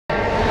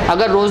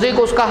اگر روزے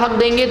کو اس کا حق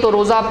دیں گے تو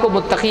روزہ آپ کو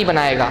متقی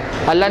بنائے گا۔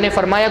 اللہ نے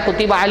فرمایا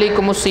کتب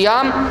علیکم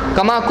الصیام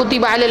کما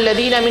کتب علی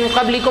الذین من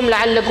قبلکم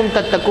لعلکم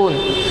تتقون،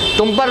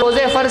 تم پر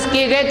روزے فرض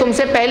کیے گئے، تم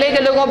سے پہلے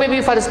کے لوگوں پہ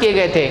بھی فرض کیے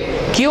گئے تھے،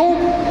 کیوں؟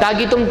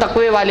 تاکہ تم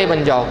تقوی والے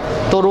بن جاؤ۔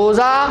 تو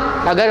روزہ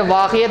اگر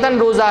واقعتاً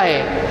روزہ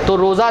ہے تو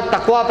روزہ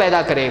تقوی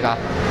پیدا کرے گا،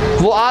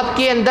 وہ آپ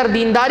کے اندر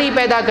دینداری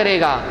پیدا کرے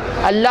گا،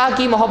 اللہ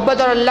کی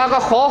محبت اور اللہ کا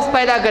خوف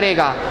پیدا کرے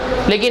گا۔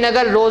 لیکن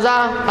اگر روزہ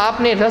آپ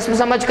نے رسم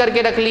سمجھ کر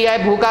کے رکھ لیا ہے،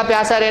 بھوکا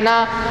پیاسا رہنا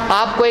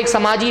آپ کو ایک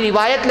سماجی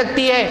روایت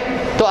لگتی ہے،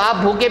 تو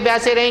آپ بھوکے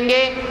پیاسے رہیں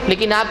گے،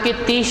 لیکن آپ کے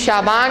 30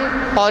 شعبان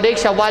اور 1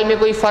 شوال میں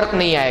کوئی فرق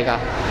نہیں آئے گا۔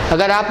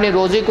 اگر آپ نے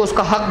روزے کو اس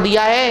کا حق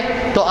دیا ہے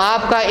تو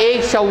آپ کا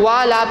 1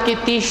 شوال آپ کے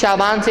 30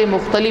 شعبان سے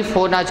مختلف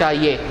ہونا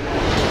چاہیے۔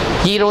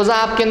 یہ روزہ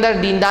آپ کے اندر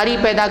دینداری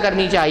پیدا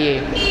کرنی چاہیے،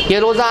 یہ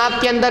روزہ آپ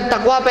کے اندر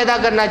تقوی پیدا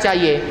کرنا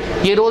چاہیے،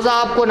 یہ روزہ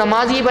آپ کو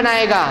نمازی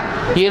بنائے گا،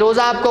 یہ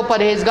روزہ آپ کو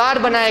پرہیزگار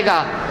بنائے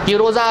گا، یہ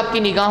روزہ آپ کی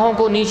نگاہوں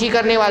کو نیچی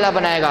کرنے والا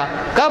بنائے گا۔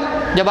 کب؟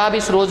 جب آپ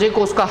اس روزے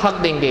کو اس کا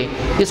حق دیں گے،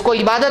 اس کو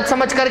عبادت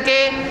سمجھ کر کے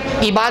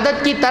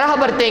عبادت کی طرح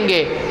برتیں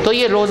گے، تو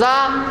یہ روزہ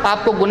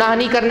آپ کو گناہ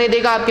نہیں کرنے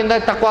دے گا، آپ کے اندر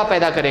تقوی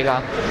پیدا کرے گا۔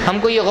 ہم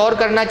کو یہ غور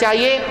کرنا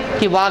چاہیے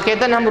کہ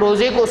واقعتاً ہم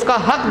روزے کو اس کا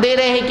حق دے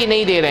رہے ہیں کہ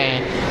نہیں دے رہے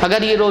ہیں۔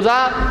 اگر یہ روزہ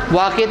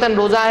واقعتاً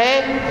روزہ ہے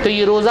تو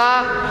یہ روزہ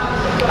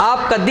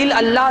آپ کا دل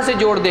اللہ سے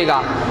جوڑ دے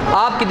گا،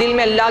 آپ کے دل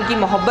میں اللہ کی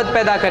محبت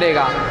پیدا کرے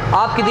گا،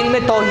 آپ کے دل میں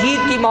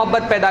توحید کی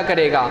محبت پیدا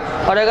کرے گا۔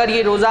 اور اگر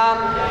یہ روزہ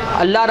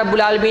اللہ رب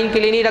العالمین کے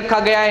لیے نہیں رکھا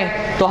گیا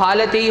ہے تو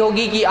حالت یہی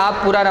ہوگی کہ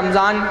آپ پورا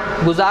رمضان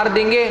گزار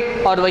دیں گے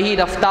اور وہی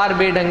رفتار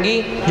بے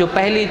ڈھنگی جو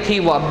پہلی تھی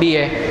وہ اب بھی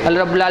ہے۔ اللہ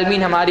رب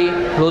العالمین ہماری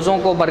روزوں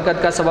کو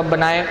برکت کا سبب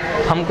بنائے،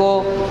 ہم کو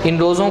ان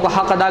روزوں کو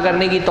حق ادا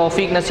کرنے کی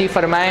توفیق نصیب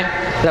فرمائے،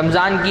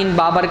 رمضان کی ان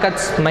بابرکت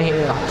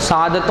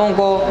سعادتوں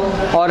کو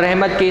اور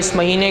رحمت کے اس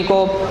مہینے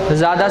کو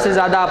زیادہ سے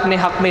زیادہ اپنے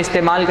حق میں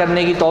استعمال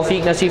کرنے کی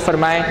توفیق نصیب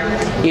فرمائے۔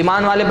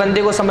 ایمان والے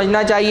بندے کو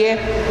سمجھنا چاہیے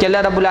کہ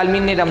اللہ رب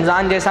العالمین نے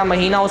رمضان جیسا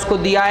مہینہ اس کو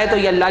دیا ہے تو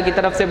یہ اللہ کی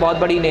طرف سے بہت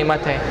بڑی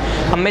نعمت ہے۔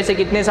 ہم میں سے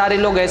کتنے سارے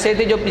لوگ ایسے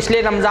تھے جو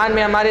پچھلے رمضان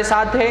میں ہمارے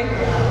ساتھ تھے،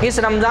 اس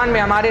رمضان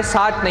میں ہمارے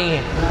ساتھ نہیں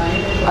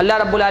ہیں۔ اللہ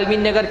رب العالمین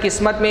نے اگر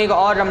قسمت میں ایک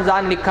اور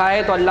رمضان لکھا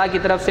ہے تو اللہ کی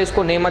طرف سے اس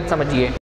کو نعمت سمجھیے۔